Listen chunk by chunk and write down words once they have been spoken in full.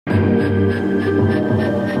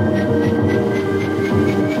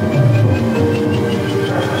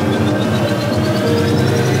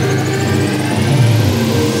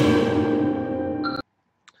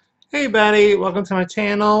Hey everybody, welcome to my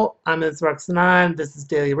channel. I'm Ms. Rex9. This is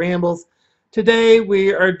Daily Rambles. Today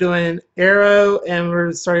we are doing Arrow and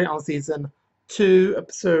we're starting on season 2,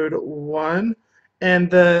 episode 1,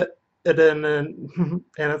 and it's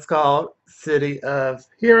called City of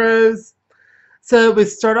Heroes. So we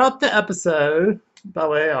start off the episode. By the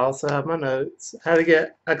way, I also have my notes. How to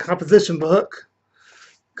get a composition book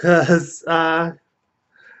because right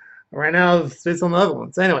now it's based on the other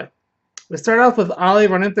ones. Anyway. We start off with Ollie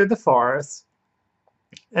running through the forest,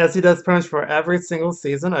 as he does pretty much for every single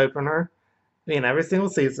season opener, every single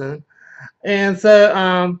season. And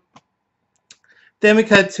so then we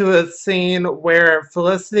cut to a scene where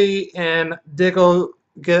Felicity and Diggle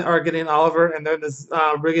are getting Oliver, and they're in this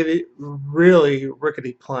really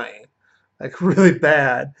rickety plane, like really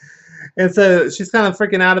bad. And so she's kind of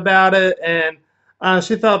freaking out about it, and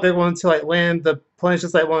she thought they wanted to like land the plane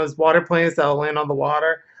just like one of those water planes that will land on the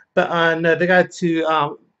water. But no, they got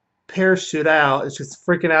to parachute out. And she's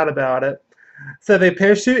freaking out about it. So they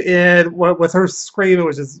parachute in with her screaming,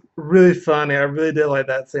 which is really funny. I really did like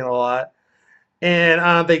that scene a lot.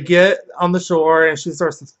 And they get on the shore, and she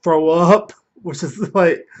starts to throw up, which is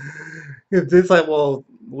like, it's like, well,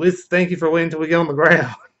 at least thank you for waiting until we get on the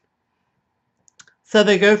ground. So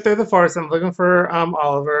they go through the forest and looking for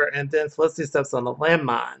Oliver, and then Felicity steps on the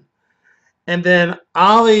landmine. And then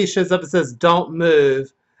Ollie shows up and says, "Don't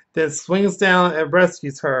move." Then swings down and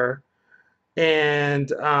rescues her, and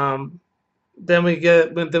then we go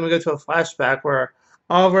to a flashback where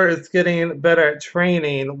Oliver is getting better at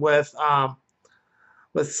training with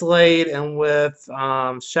Slade and with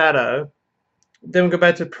Shadow. Then we go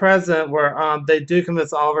back to present where they do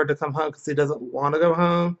convince Oliver to come home because he doesn't want to go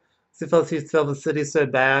home. He feels the city so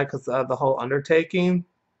bad because of the whole undertaking.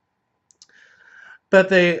 But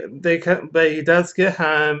he does get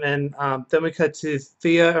home, and then we cut to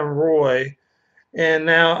Thea and Roy, and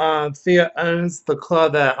now Thea owns the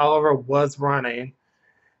club that Oliver was running,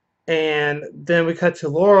 and then we cut to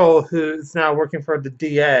Laurel, who's now working for the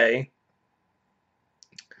DA,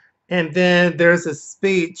 and then there's a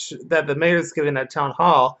speech that the mayor's giving at town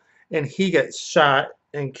hall, and he gets shot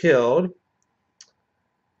and killed,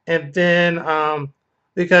 and then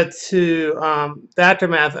we got to the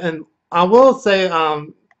aftermath. And I will say,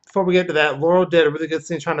 before we get to that, Laurel did a really good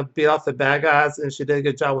scene trying to beat off the bad guys, and she did a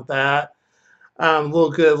good job with that.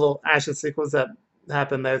 Little action sequence that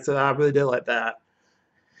happened there, so I really did like that.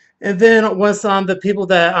 And then once the people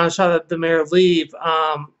that shot at the mayor leave,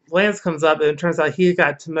 Lance comes up, and it turns out he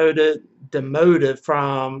got demoted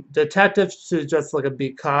from detective to just like a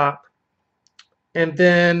beat cop. And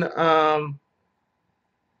then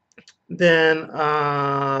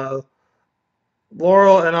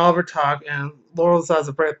Laurel and Oliver talk, and Laurel decides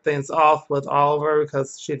to break things off with Oliver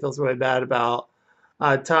because she feels really bad about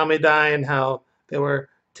Tommy dying, how they were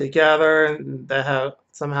together, and that have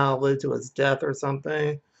somehow led to his death or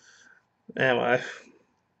something. Anyway,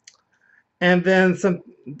 and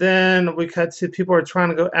then we cut to people are trying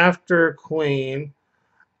to go after Queen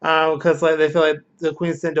because like they feel like the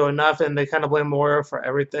Queen didn't do enough, and they kind of blame Moira for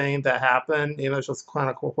everything that happened. She was kind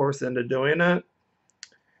of coerced into doing it.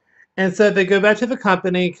 And so they go back to the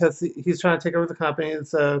company because he's trying to take over the company. And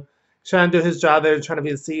so trying to do his job there, trying to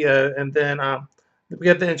be the CEO. And then we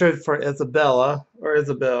get the intro for Isabella, or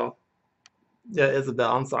Isabel. Yeah,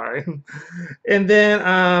 Isabel, I'm sorry. And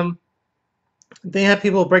then they have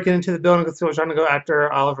people breaking into the building because people are trying to go after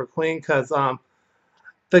Oliver Queen because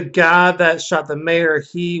the guy that shot the mayor,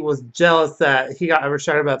 he was jealous that he got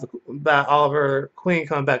overshadowed about Oliver Queen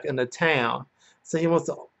coming back into town. So he wants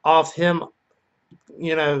to off him,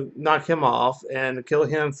 knock him off and kill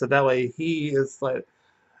him so that way he is like,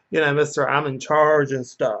 Mr. I'm in charge and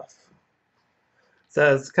stuff.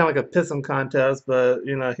 So it's kind of like a pissing contest, but,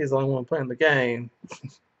 he's the only one playing the game.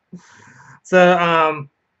 So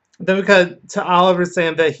then we cut to Oliver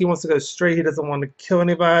saying that he wants to go straight. He doesn't want to kill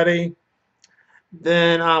anybody.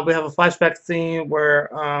 Then we have a flashback scene where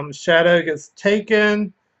Shadow gets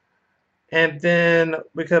taken. And then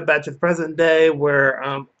we cut back to the present day where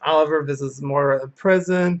Oliver visits Moira in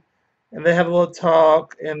prison. And they have a little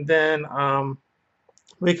talk. And then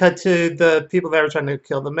we cut to the people that were trying to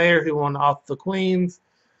kill the mayor who won off the queens.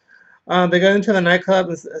 They go into the nightclub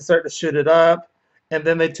and start to shoot it up. And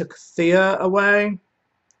then they took Thea away.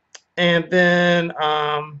 And then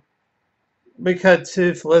we cut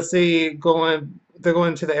to Felicity they're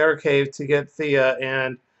going to the air cave to get Thea,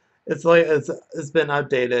 and it's been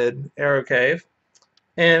updated, Arrow Cave.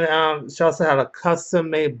 And she also had a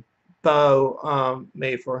custom-made bow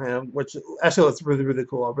made for him, which actually looks really, really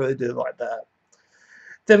cool. I really do like that.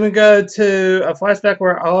 Then we go to a flashback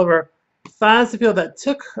where Oliver finds the people that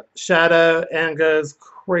took Shadow and goes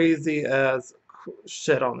crazy as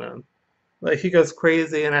shit on them. Like he goes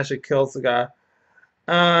crazy and actually kills the guy.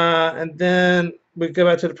 And then we go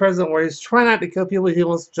back to the present where he's trying not to kill people. He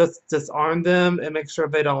wants to just disarm them and make sure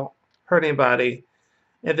they don't hurt anybody.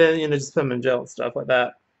 And then, just put them in jail and stuff like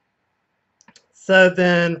that. So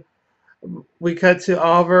then we cut to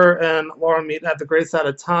Oliver and Laura meet at the graveside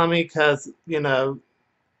of Tommy because,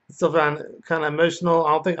 still found kind of emotional.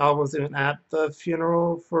 I don't think Oliver was even at the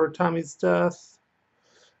funeral for Tommy's death.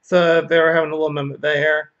 So they were having a little moment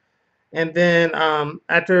there. And then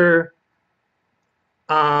after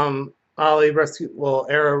Arrow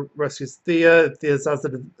rescues Thea. Thea starts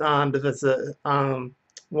to visit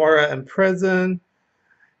Moira in prison.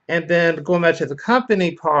 And then going back to the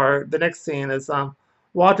company part, the next scene is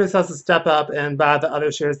Walter has to step up and buy the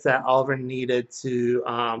other shares that Oliver needed to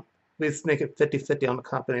at least make it 50-50 on the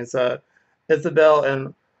company. So Isabel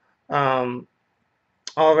and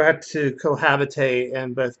Oliver had to cohabitate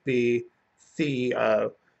and both be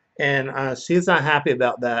CEO. And she's not happy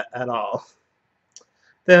about that at all.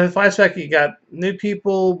 Then in flashback, you got new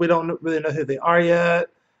people. We don't really know who they are yet,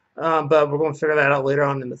 but we're going to figure that out later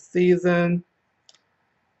on in the season.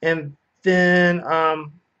 And then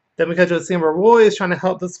we go to a scene where Roy is trying to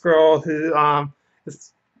help this girl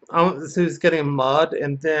who's getting mud,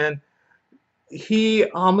 and then he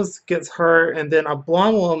almost gets hurt, and then a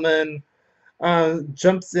blonde woman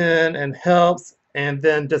jumps in and helps, and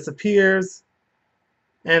then disappears,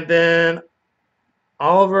 and then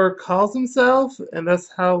Oliver calls himself, and that's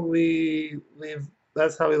how we leave.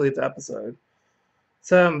 That's how we leave the episode.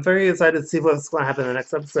 So I'm very excited to see what's going to happen in the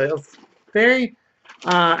next episode. It's very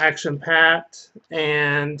action-packed,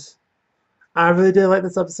 and I really did like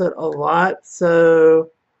this episode a lot. So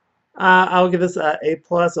I'll give this an A+. It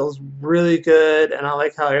was really good, and I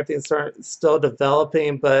like how everything's still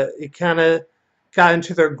developing, but it kind of got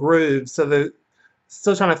into their groove. So they're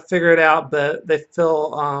still trying to figure it out, but they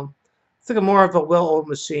feel it's like more of a well-oiled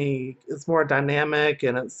machine. It's more dynamic,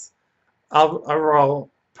 and it's overall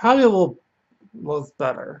probably a little was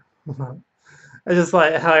better. I just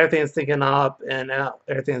like how everything's syncing up and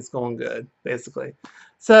everything's going good, basically.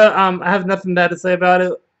 So I have nothing bad to say about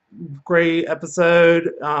it. Great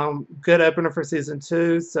episode. Good opener for season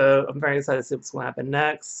 2. So I'm very excited to see what's going to happen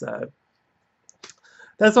next. So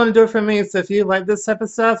that's going to do it for me. So if you like this type of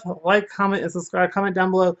stuff, like, comment, and subscribe. Comment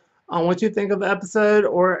down below on what you think of the episode,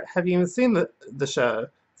 or have you even seen the show.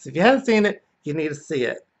 So if you haven't seen it, you need to see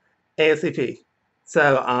it ASAP.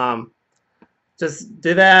 So just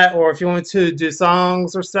do that, or if you want to do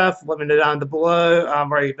songs or stuff, let me know down below,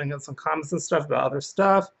 or even get some comments and stuff about other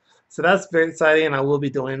stuff. So that's very exciting, and I will be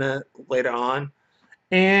doing it later on.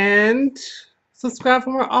 And subscribe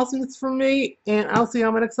for more awesomeness from me, and I'll see you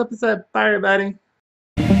on my next episode. Bye, everybody.